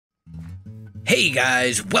Hey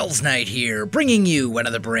guys, Welsknight here, bringing you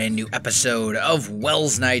another brand new episode of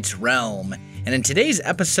Welsknight's Realm. And in today's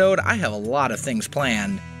episode, I have a lot of things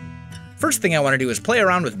planned. First thing I want to do is play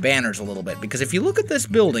around with banners a little bit, because if you look at this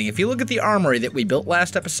building, if you look at the armory that we built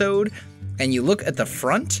last episode, and you look at the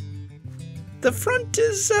front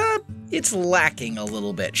is, it's lacking a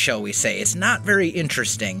little bit, shall we say. It's not very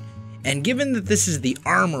interesting. And given that this is the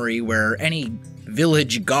armory where any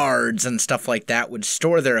village guards and stuff like that would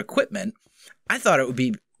store their equipment, I thought it would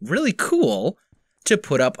be really cool to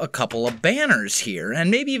put up a couple of banners here, and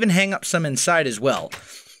maybe even hang up some inside as well.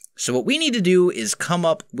 So what we need to do is come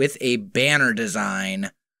up with a banner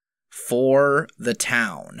design for the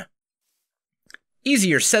town.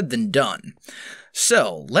 Easier said than done.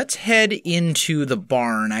 So let's head into the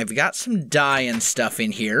barn. I've got some dye and stuff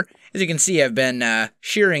in here. As you can see, I've been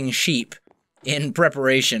shearing sheep in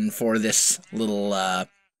preparation for this little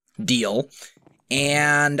deal.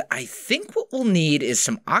 And I think what we'll need is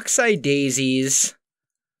some oxeye daisies,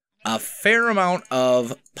 a fair amount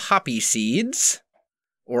of poppy seeds,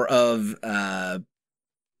 or of,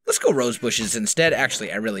 let's go rose bushes instead.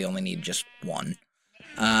 Actually, I really only need just one.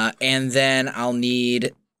 And then I'll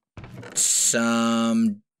need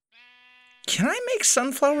some... Can I make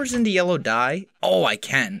sunflowers into yellow dye? Oh, I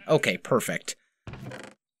can. Okay, perfect.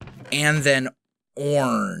 And then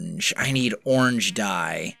orange. I need orange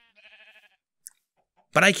dye.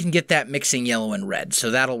 But I can get that mixing yellow and red,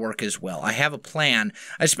 so that'll work as well. I have a plan.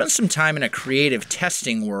 I spent some time in a creative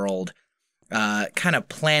testing world, kind of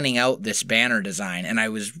planning out this banner design, and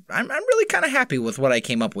I'm really kind of happy with what I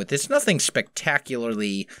came up with. It's nothing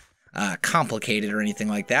spectacularly complicated or anything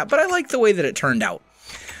like that, but I like the way that it turned out.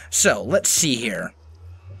 So, let's see here.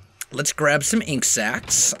 Let's grab some ink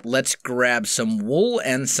sacs. Let's grab some wool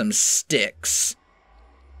and some sticks.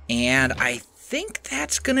 And I think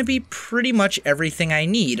that's going to be pretty much everything I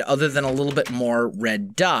need, other than a little bit more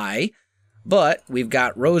red dye. But we've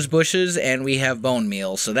got rose bushes and we have bone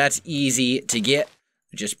meal, so that's easy to get.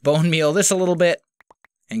 Just bone meal this a little bit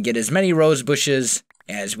and get as many rose bushes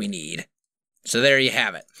as we need. So there you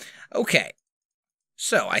have it. Okay,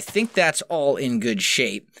 so I think that's all in good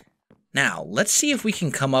shape. Now, let's see if we can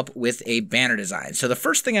come up with a banner design. So the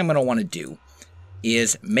first thing I'm going to want to do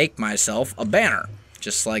is make myself a banner,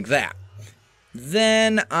 just like that.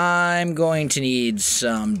 Then I'm going to need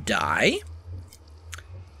some dye.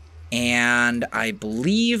 And I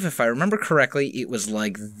believe, if I remember correctly, it was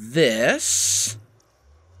like this.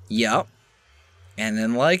 Yup. And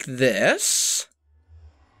then like this.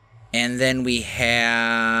 And then we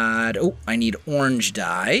had... Oh, I need orange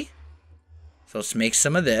dye. So let's make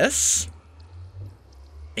some of this.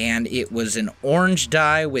 And it was an orange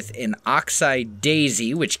dye with an oxeye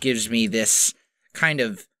daisy, which gives me this kind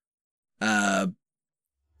of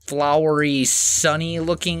flowery,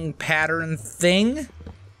 sunny-looking pattern thing.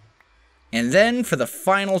 And then, for the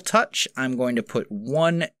final touch, I'm going to put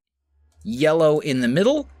one yellow in the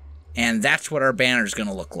middle, and that's what our banner's going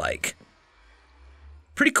to look like.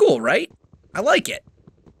 Pretty cool, right? I like it.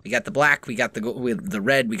 We got the black, we got the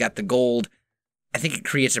red, we got the gold. I think it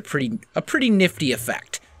creates a pretty nifty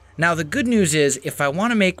effect. Now, the good news is, if I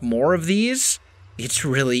want to make more of these, it's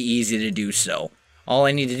really easy to do so. All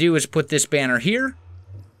I need to do is put this banner here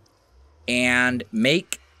and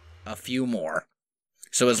make a few more.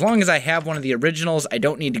 So as long as I have one of the originals, I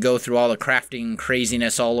don't need to go through all the crafting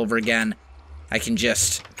craziness all over again. I can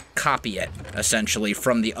just copy it, essentially,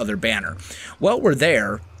 from the other banner. While we're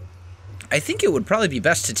there, I think it would probably be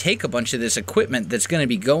best to take a bunch of this equipment that's going to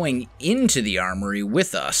be going into the armory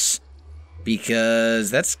with us,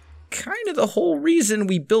 because that's kind of the whole reason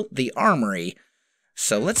we built the armory.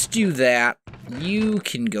 So let's do that. You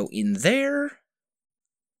can go in there.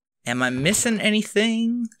 Am I missing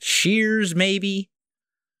anything? Shears, maybe?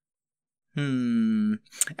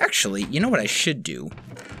 Actually, you know what I should do?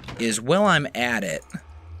 Is while I'm at it,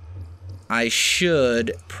 I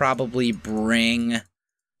should probably bring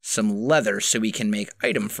some leather so we can make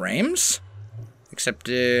item frames. Except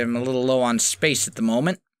I'm a little low on space at the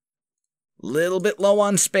moment. Little bit low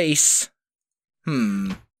on space.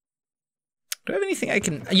 Do I have anything I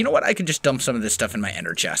can... You know what? I can just dump some of this stuff in my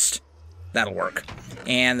ender chest. That'll work.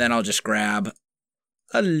 And then I'll just grab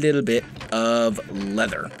a little bit of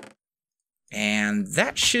leather. And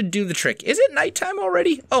that should do the trick. Is it nighttime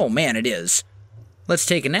already? Oh man, it is. Let's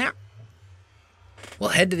take a nap. We'll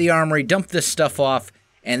head to the armory, dump this stuff off,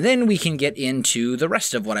 and then we can get into the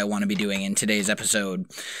rest of what I want to be doing in today's episode.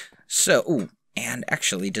 So, ooh, and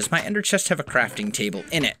actually, does my ender chest have a crafting table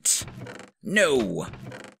in it? No.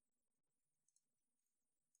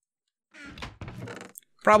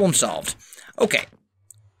 Problem solved. Okay.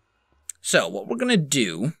 So, what we're going to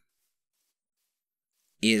do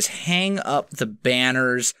is hang up the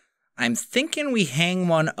banners. I'm thinking we hang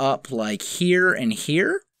one up like here and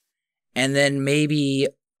here, and then maybe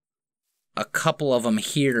a couple of them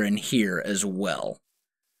here and here as well.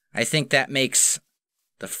 I think that makes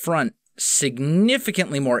the front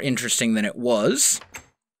significantly more interesting than it was.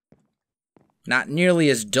 Not nearly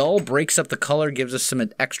as dull, breaks up the color, gives us some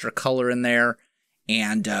extra color in there,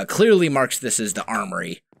 and clearly marks this as the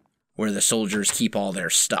armory, where the soldiers keep all their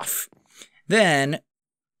stuff. Then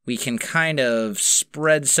we can kind of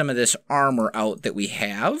spread some of this armor out that we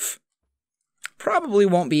have. Probably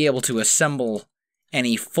won't be able to assemble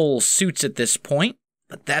any full suits at this point,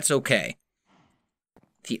 but that's okay.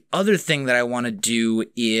 The other thing that I want to do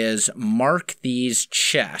is mark these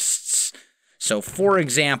chests. So, for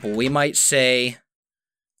example, we might say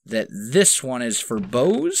that this one is for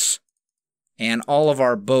bows, and all of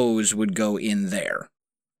our bows would go in there.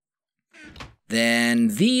 Then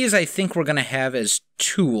these I think we're going to have as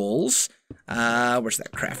tools. Where's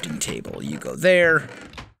that crafting table? You go there.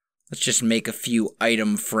 Let's just make a few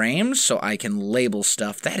item frames so I can label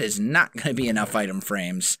stuff. That is not going to be enough item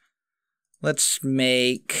frames. Let's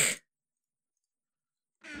make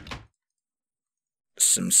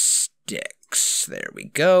some sticks. There we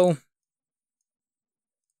go.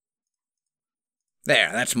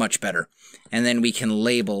 There, that's much better. And then we can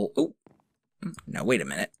label... Oh, now wait a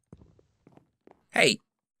minute. Hey,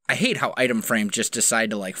 I hate how item frames just decide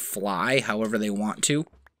to, like, fly however they want to.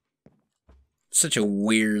 Such a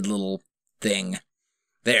weird little thing.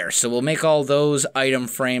 There, so we'll make all those item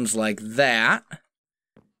frames like that.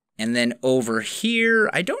 And then over here,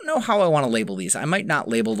 I don't know how I want to label these. I might not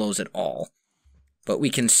label those at all. But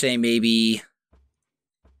we can say maybe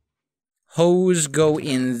hose go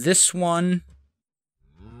in this one.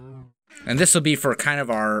 And this will be for kind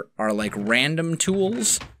of our like random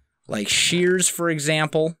tools. Like shears, for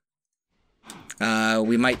example.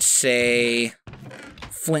 We might say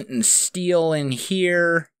flint and steel in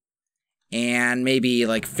here. And maybe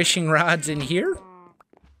like fishing rods in here.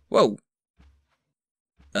 Whoa.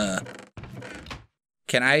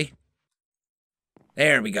 Can I?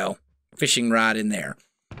 There we go. Fishing rod in there.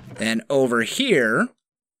 Then over here,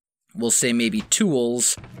 we'll say maybe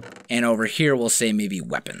tools. And over here, we'll say maybe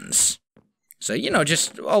weapons. So, you know,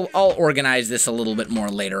 just, I'll organize this a little bit more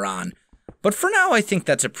later on. But for now, I think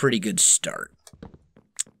that's a pretty good start.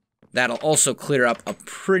 That'll also clear up a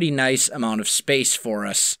pretty nice amount of space for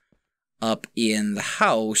us up in the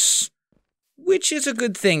house, which is a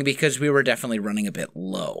good thing because we were definitely running a bit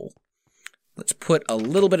low. Let's put a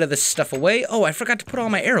little bit of this stuff away. Oh, I forgot to put all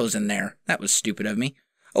my arrows in there. That was stupid of me.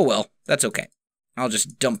 Oh well, that's okay. I'll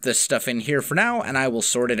just dump this stuff in here for now, and I will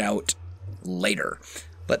sort it out later.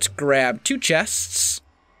 Let's grab 2 chests.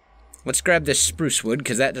 Let's grab this spruce wood,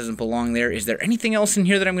 because that doesn't belong there. Is there anything else in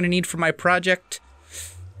here that I'm going to need for my project?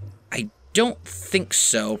 I don't think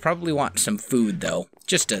so. Probably want some food, though.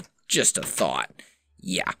 Just a thought.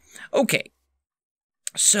 Yeah. Okay.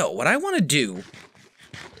 So, what I want to do...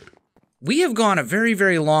 We have gone a very,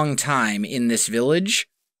 very long time in this village,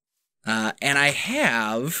 and I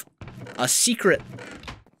have a secret...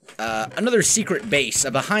 another secret base,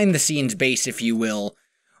 a behind-the-scenes base, if you will,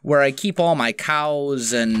 where I keep all my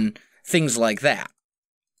cows and things like that.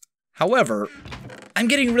 However, I'm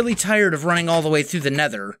getting really tired of running all the way through the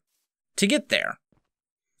Nether to get there.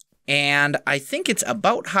 And I think it's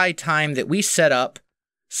about high time that we set up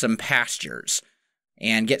some pastures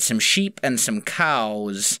and get some sheep and some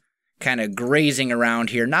cows kind of grazing around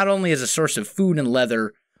here, not only as a source of food and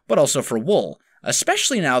leather, but also for wool.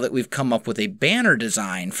 Especially now that we've come up with a banner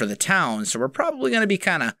design for the town, so we're probably going to be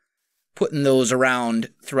kind of putting those around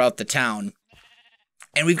throughout the town.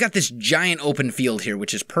 And we've got this giant open field here,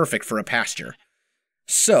 which is perfect for a pasture.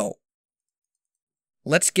 So,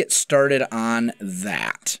 let's get started on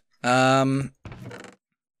that. And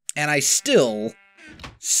I still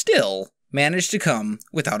managed to come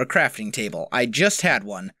without a crafting table. I just had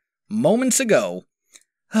one moments ago.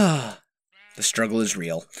 The struggle is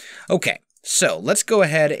real. Okay. So, let's go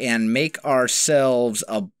ahead and make ourselves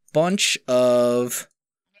a bunch of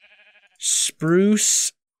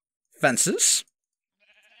spruce fences.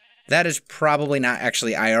 That is probably not,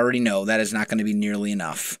 actually, I already know, that is not going to be nearly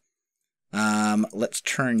enough. Let's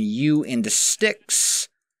turn you into sticks,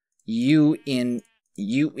 you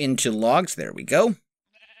into logs, there we go.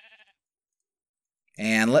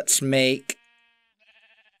 And let's make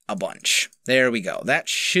a bunch. There we go. That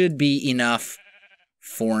should be enough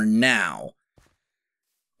for now.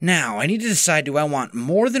 Now, I need to decide, do I want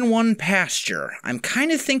more than one pasture? I'm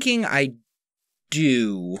kind of thinking I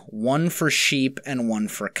do one for sheep and one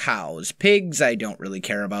for cows. Pigs I don't really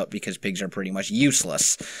care about because pigs are pretty much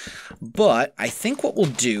useless. But I think what we'll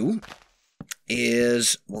do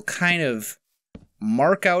is we'll kind of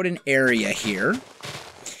mark out an area here.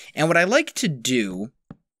 And what I like to do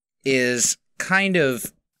is kind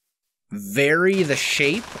of vary the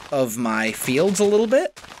shape of my fields a little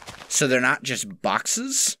bit so they're not just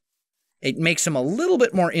boxes. It makes them a little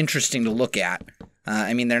bit more interesting to look at.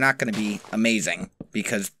 I mean, they're not going to be amazing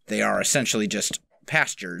because they are essentially just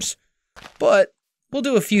pastures, but we'll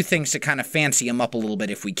do a few things to kind of fancy them up a little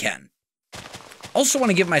bit if we can. Also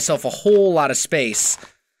want to give myself a whole lot of space,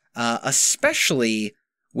 especially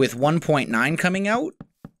with 1.9 coming out,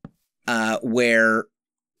 where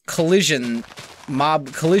collisions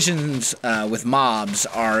with mobs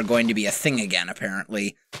are going to be a thing again,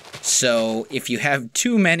 apparently. So if you have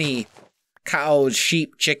too many cows,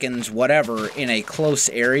 sheep, chickens, whatever, in a close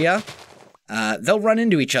area, they'll run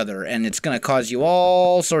into each other, and it's going to cause you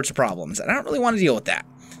all sorts of problems. And I don't really want to deal with that.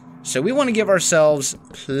 So we want to give ourselves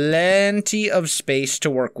plenty of space to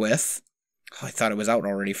work with. Oh, I thought it was out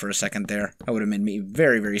already for a second there. That would have made me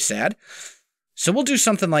very, very sad. So we'll do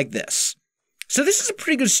something like this. So this is a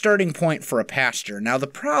pretty good starting point for a pasture. Now the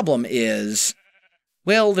problem is,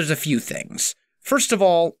 well, there's a few things. First of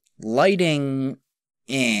all, lighting,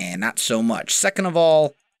 not so much. Second of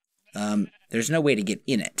all, there's no way to get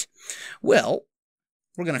in it. Well,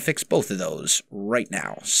 we're going to fix both of those right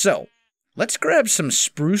now. So let's grab some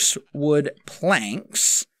spruce wood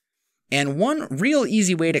planks. And one real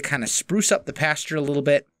easy way to kind of spruce up the pasture a little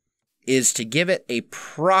bit is to give it a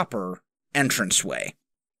proper entranceway.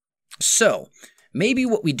 So maybe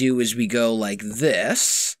what we do is we go like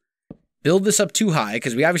this, build this up too high,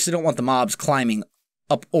 because we obviously don't want the mobs climbing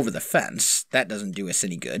up over the fence. That doesn't do us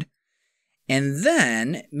any good. And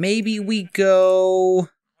then maybe we go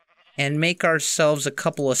and make ourselves a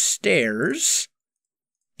couple of stairs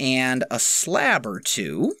and a slab or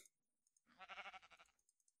two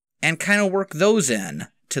and kind of work those in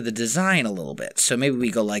to the design a little bit. So maybe we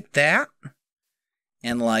go like that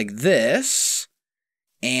and like this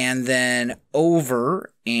and then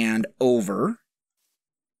over and over.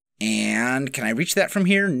 And can I reach that from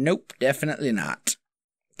here? Nope, definitely not.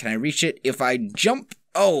 Can I reach it if I jump?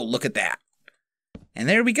 Oh, look at that. And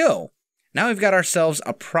there we go. Now we've got ourselves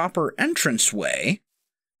a proper entranceway,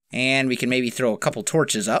 and we can maybe throw a couple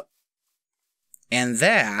torches up. And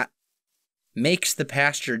that makes the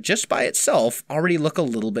pasture just by itself already look a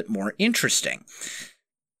little bit more interesting.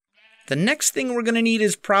 The next thing we're going to need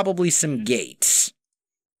is probably some gates.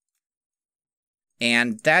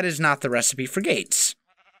 And that is not the recipe for gates.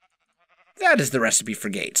 That is the recipe for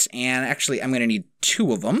gates. And actually, I'm going to need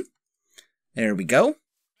 2 of them. There we go.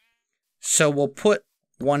 So we'll put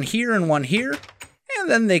one here, and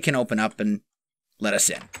then they can open up and let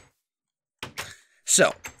us in.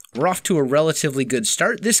 So we're off to a relatively good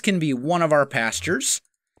start. This can be one of our pastures,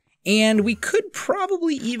 and we could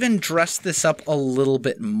probably even dress this up a little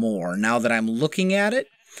bit more. Now that I'm looking at it,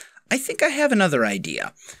 I think I have another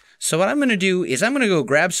idea. So what I'm going to do is I'm going to go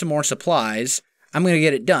grab some more supplies. I'm going to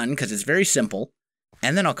get it done because it's very simple,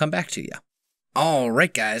 and then I'll come back to you.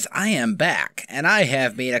 Alright guys, I am back, and I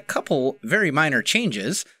have made a couple very minor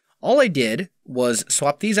changes. All I did was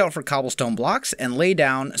swap these out for cobblestone blocks and lay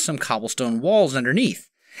down some cobblestone walls underneath.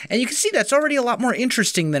 And you can see that's already a lot more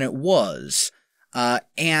interesting than it was.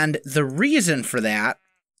 And the reason for that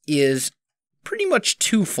is pretty much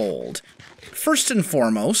twofold. First and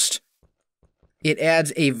foremost, it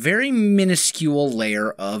adds a very minuscule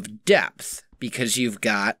layer of depth because you've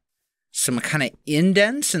got some kind of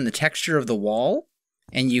indents in the texture of the wall,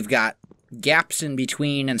 and you've got gaps in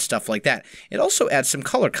between and stuff like that. It also adds some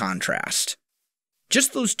color contrast.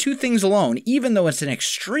 Just those 2 things alone, even though it's an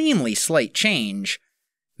extremely slight change,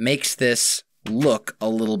 makes this look a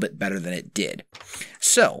little bit better than it did.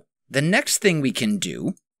 So, the next thing we can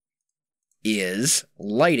do is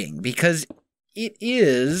lighting, because it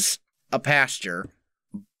is a pasture,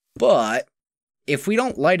 but if we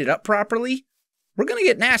don't light it up properly, we're going to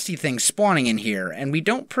get nasty things spawning in here, and we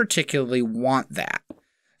don't particularly want that.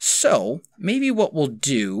 So, maybe what we'll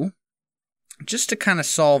do, just to kind of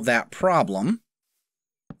solve that problem,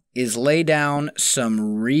 is lay down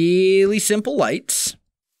some really simple lights,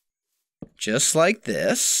 just like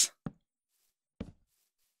this,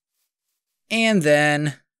 and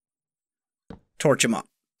then torch them up.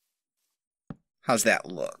 How's that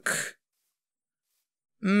look?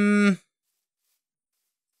 I'm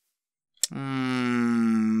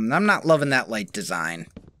not loving that light design.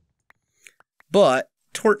 But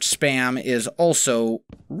torch spam is also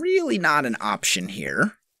really not an option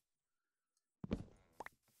here.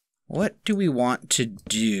 What do we want to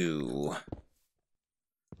do?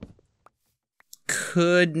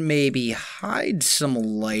 Could maybe hide some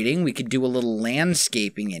lighting. We could do a little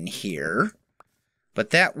landscaping in here.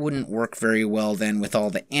 But that wouldn't work very well then with all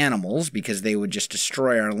the animals, because they would just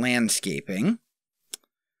destroy our landscaping.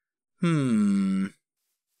 We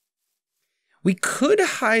could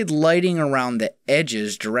hide lighting around the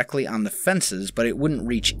edges directly on the fences, but it wouldn't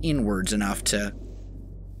reach inwards enough to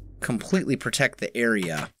completely protect the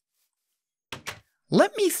area.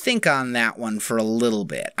 Let me think on that one for a little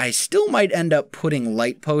bit. I still might end up putting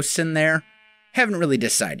light posts in there. Haven't really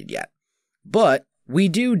decided yet. But we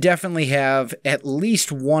do definitely have at least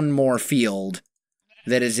one more field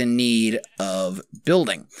that is in need of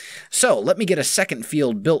building. So let me get a second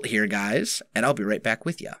field built here, guys, and I'll be right back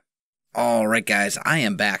with you. All right, guys, I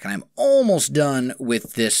am back, and I'm almost done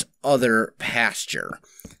with this other pasture.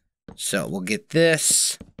 So we'll get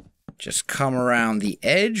this. Just come around the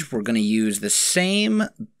edge. We're going to use the same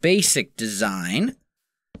basic design.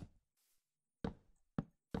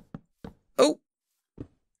 Oh.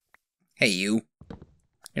 Hey, you.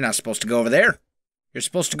 You're not supposed to go over there. You're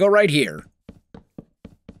supposed to go right here.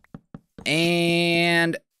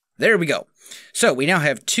 And there we go. So we now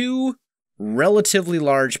have two relatively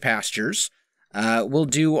large pastures. We'll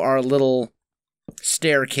do our little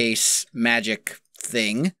staircase magic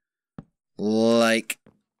thing like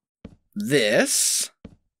this,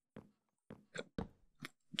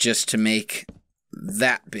 just to make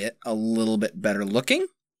that bit a little bit better looking,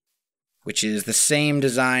 which is the same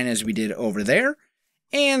design as we did over there.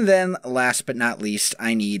 And then last but not least,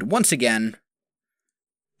 I need once again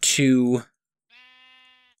 2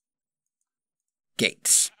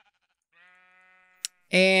 gates.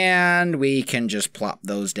 And we can just plop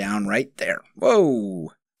those down right there.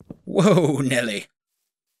 Whoa. Whoa, Nelly.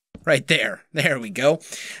 Right there. There we go.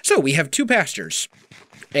 So we have 2 pastures.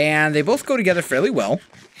 And they both go together fairly well.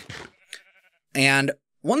 And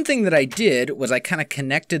one thing that I did was I kind of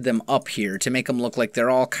connected them up here to make them look like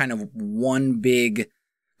they're all kind of one big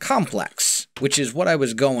complex, which is what I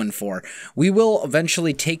was going for. We will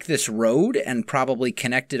eventually take this road and probably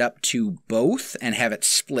connect it up to both and have it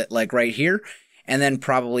split like right here, and then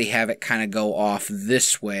probably have it kind of go off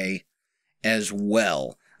this way as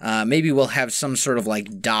well. Maybe we'll have some sort of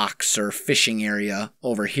like docks or fishing area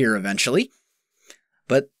over here eventually.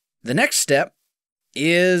 But the next step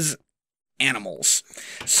is animals.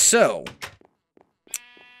 So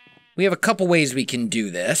we have a couple ways we can do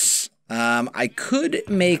this. I could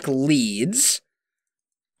make leads,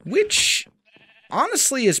 which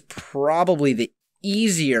honestly is probably the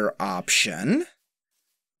easier option.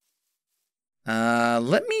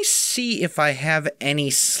 Let me see if I have any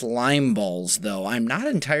slime balls, though. I'm not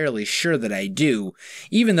entirely sure that I do,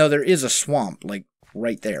 even though there is a swamp, like,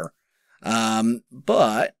 right there.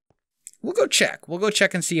 But we'll go check. We'll go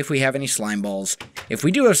check and see if we have any slime balls. If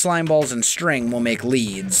we do have slime balls and string, we'll make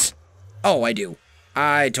leads. Oh, I do.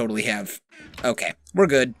 I totally have. Okay, we're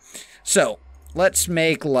good. So, let's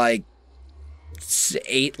make, like,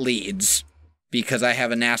 8 leads, because I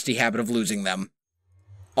have a nasty habit of losing them.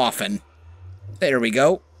 Often. There we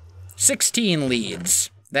go. 16 leads.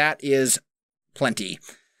 That is plenty.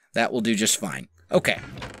 That will do just fine. Okay.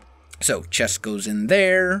 So, chest goes in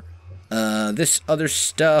there. This other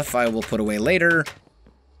stuff I will put away later.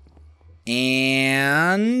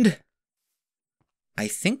 And I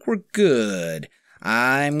think we're good.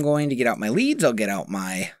 I'm going to get out my leads. I'll get out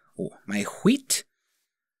my wheat.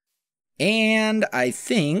 And I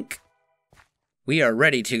think we are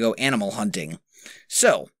ready to go animal hunting.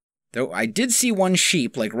 So, though I did see one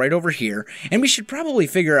sheep, like right over here, and we should probably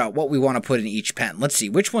figure out what we want to put in each pen. Let's see,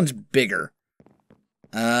 which one's bigger?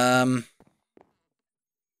 I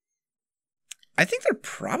think they're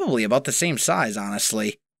probably about the same size,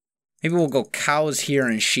 honestly. Maybe we'll go cows here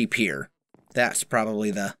and sheep here. That's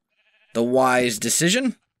probably the wise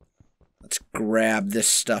decision. Let's grab this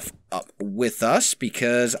stuff up with us,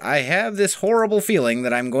 because I have this horrible feeling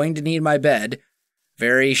that I'm going to need my bed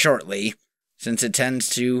very shortly, since it tends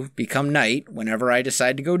to become night whenever I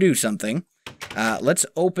decide to go do something. Let's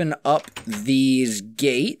open up these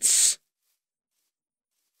gates.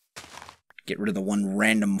 Get rid of the one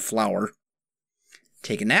random flower.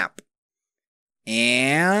 Take a nap.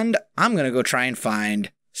 And I'm going to go try and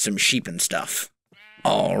find some sheep and stuff.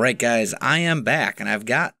 Alright guys, I am back, and I've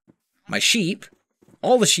got my sheep.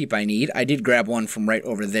 All the sheep I need. I did grab one from right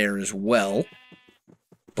over there as well.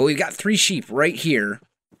 But we've got 3 sheep right here.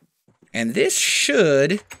 And this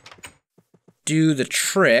should do the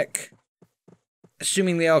trick.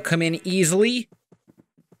 Assuming they all come in easily.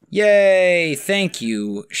 Yay! Thank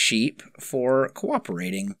you, sheep, for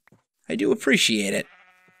cooperating. I do appreciate it.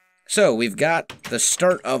 So we've got the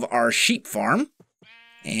start of our sheep farm.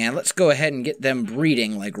 And let's go ahead and get them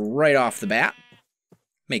breeding like right off the bat.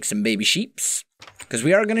 Make some baby sheeps. Because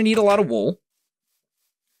we are going to need a lot of wool.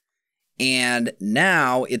 And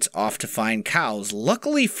now it's off to find cows.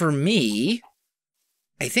 Luckily for me,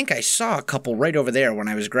 I think I saw a couple right over there when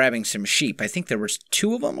I was grabbing some sheep. I think there was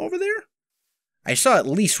 2 of them over there. I saw at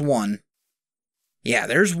least 1. Yeah,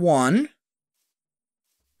 there's 1.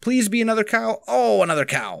 Please be another cow. Oh, another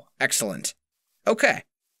cow. Excellent. Okay.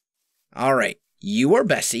 All right. You are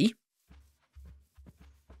Bessie.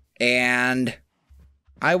 And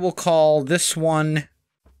I will call this one,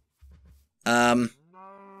 let's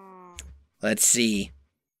see,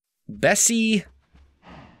 Bessie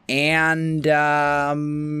and,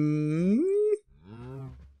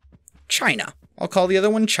 China. I'll call the other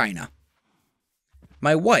one China.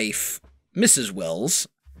 My wife, Mrs. Wells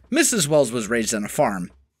was raised on a farm.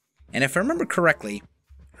 And if I remember correctly,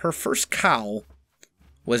 her first cow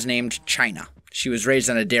was named China. She was raised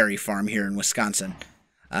on a dairy farm here in Wisconsin.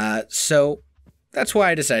 So that's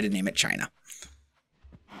why I decided to name it China.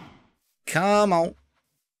 Come on.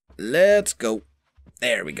 Let's go.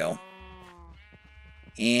 There we go.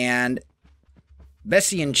 And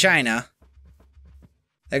Bessie and China,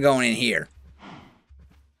 they're going in here.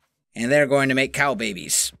 And they're going to make cow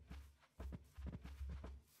babies.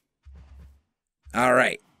 All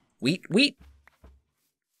right. Wheat, wheat.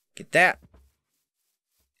 Get that.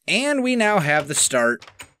 And we now have the start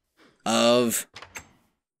of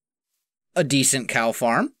a decent cow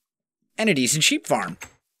farm and a decent sheep farm.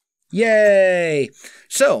 Yay!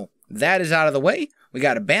 So, that is out of the way. We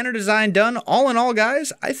got a banner design done. All in all,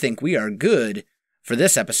 guys, I think we are good for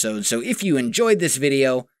this episode. So if you enjoyed this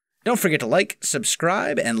video, don't forget to like,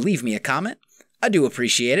 subscribe, and leave me a comment. I do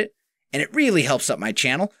appreciate it, and it really helps up my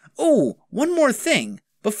channel. Oh, one more thing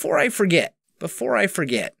before I forget.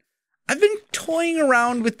 I've been toying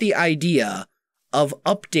around with the idea of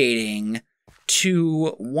updating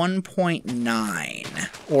to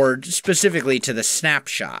 1.9, or specifically to the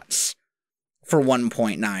snapshots for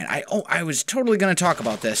 1.9. I was totally going to talk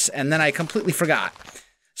about this, and then I completely forgot.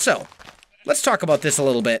 So, let's talk about this a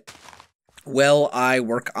little bit while I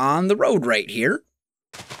work on the road right here,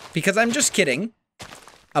 because I'm just kidding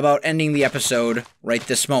about ending the episode right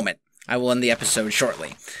this moment. I will end the episode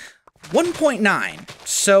shortly. 1.9.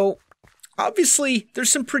 So, obviously, there's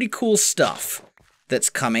some pretty cool stuff that's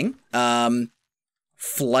coming.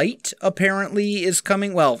 Flight, apparently, is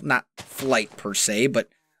coming. Well, not flight per se, but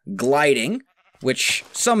gliding, which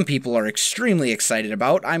some people are extremely excited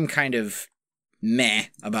about. I'm kind of meh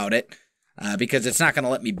about it, because it's not going to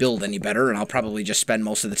let me build any better, and I'll probably just spend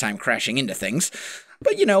most of the time crashing into things.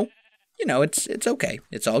 But, you know, it's okay.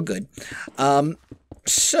 It's all good.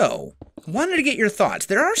 So, wanted to get your thoughts.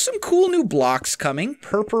 There are some cool new blocks coming.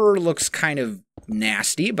 Purpur looks kind of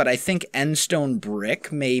nasty, but I think endstone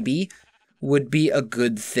brick maybe would be a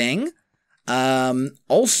good thing.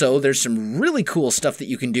 Also, there's some really cool stuff that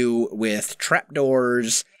you can do with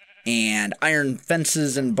trapdoors and iron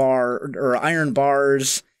fences and iron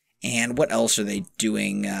bars. And what else are they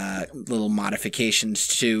doing? Little modifications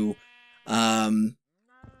to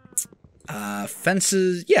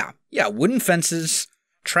fences. Yeah, wooden fences,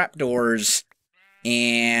 trapdoors,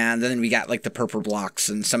 and then we got like the purple blocks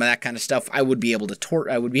and some of that kind of stuff. I would be able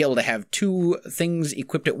to have 2 things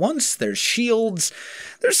equipped at once. There's shields.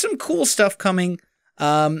 There's some cool stuff coming.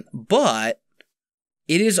 But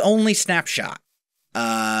it is only snapshot,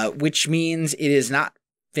 which means it is not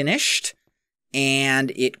finished,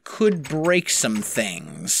 and it could break some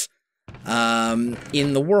things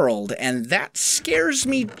in the world, and that scares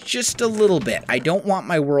me just a little bit. I don't want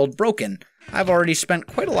my world broken. I've already spent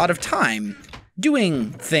quite a lot of time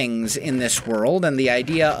doing things in this world, and the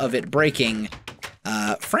idea of it breaking,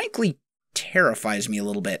 frankly, terrifies me a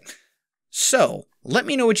little bit. So, let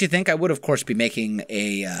me know what you think. I would, of course, be making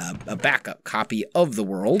a backup copy of the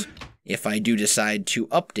world if I do decide to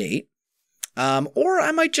update. Or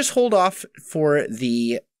I might just hold off for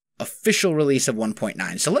the official release of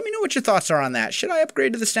 1.9. So let me know what your thoughts are on that. Should I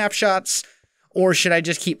upgrade to the snapshots, or should I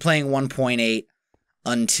just keep playing 1.8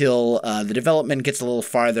 until the development gets a little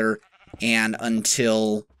farther, and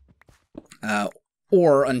until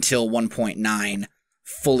 1.9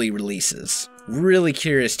 fully releases? Really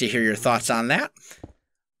curious to hear your thoughts on that.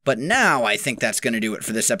 But now I think that's going to do it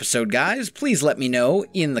for this episode, guys. Please let me know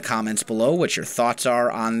in the comments below what your thoughts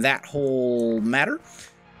are on that whole matter.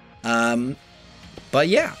 But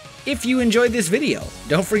yeah, if you enjoyed this video,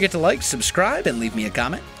 don't forget to like, subscribe, and leave me a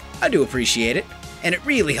comment. I do appreciate it, and it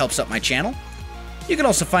really helps up my channel. You can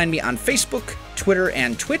also find me on Facebook, Twitter,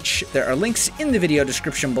 and Twitch. There are links in the video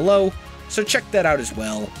description below, so check that out as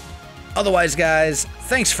well. Otherwise, guys,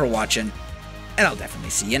 thanks for watching, and I'll definitely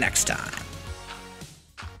see you next time.